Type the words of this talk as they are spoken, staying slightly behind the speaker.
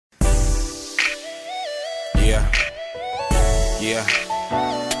Yeah. Yeah.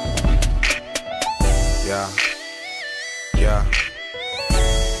 Yeah. Yeah.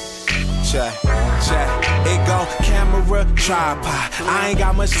 Check. It go camera, tripod. I ain't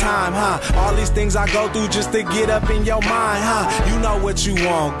got much time, huh? All these things I go through just to get up in your mind, huh? You know what you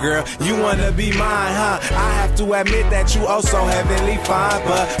want, girl. You wanna be mine, huh? I have to admit that you oh so heavenly fine,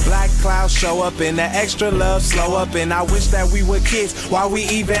 but black clouds show up and the extra love slow up, and I wish that we were kids while we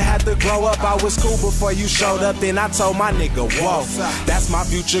even had to grow up. I was cool before you showed up, then I told my nigga, whoa, that's my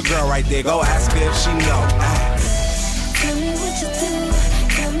future girl right there. Go ask her if she know. Tell me what you do,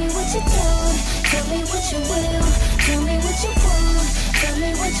 tell me what you don't, tell me what you will, tell me what you want, tell me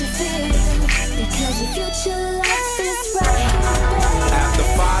what you feel, because your future life is right here. After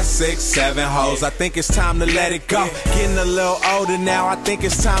 5, 6, 7 hoes, I think it's time to let it go. Getting a little older now, I think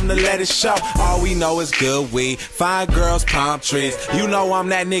it's time to let it show. All we know is good weed, fine girls, palm trees. You know I'm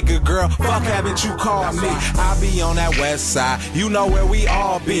that nigga, girl, fuck haven't you called me? I be on that west side, you know where we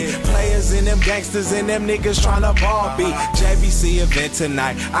all be. Players and them gangsters and them niggas tryna ball beat. JVC event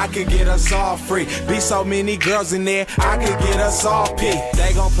tonight, I could get us all free. Be so many girls in there, I could get us all pee.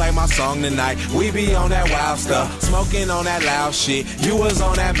 They gon' play my song tonight, we be on that wild stuff. Smoking on that loud shit, you was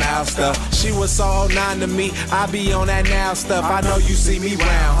on that mouth stuff. She was so 09 to me, I be on that now stuff. I know you see me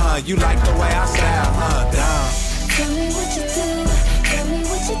round, huh? You like the way I style, huh? Dumb. Tell me what you do, tell me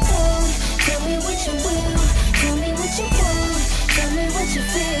what you don't, tell me what you will, tell me what you want, tell me what you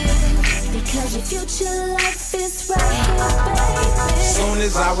feel, because your future life is right here, baby. Soon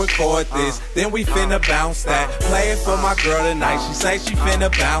as I record this, then we finna bounce that. Play it for my girl tonight, she say she finna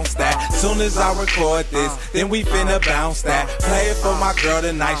bounce that. Soon as I record this, then we finna bounce that. Play it for my girl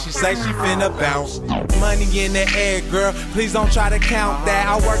tonight, she say she finna bounce. Money in the air, girl, please don't try to count that.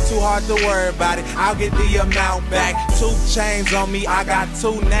 I work too hard to worry about it, I'll get the amount back. 2 chains on me, I got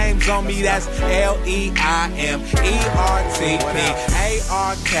 2 names on me, that's Leimерtp,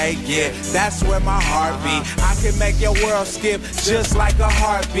 ARK, yeah, that's where my heart be. I can make your world skip just like a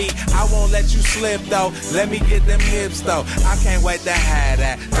heartbeat. I won't let you slip though, let me get them hips though. I can't wait to have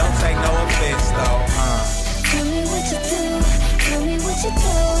that, don't take no offense though. Tell me what you do, tell me what you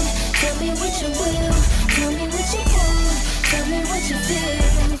don't, tell me what you will, tell me what you want, tell me what you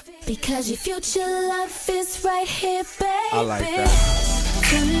feel, because your future life is right here, baby. I like that.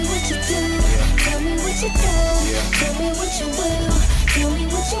 Tell me what you do, tell me what you don't, tell me what you will, tell me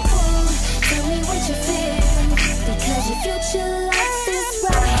what you want, tell me what you feel, because your future life is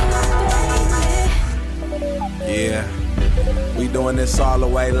right here, baby. Yeah, we doing this all the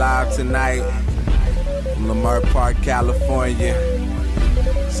way live tonight from Leimert Park, California.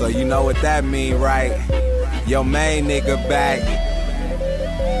 So you know what that mean, right? Your main nigga back.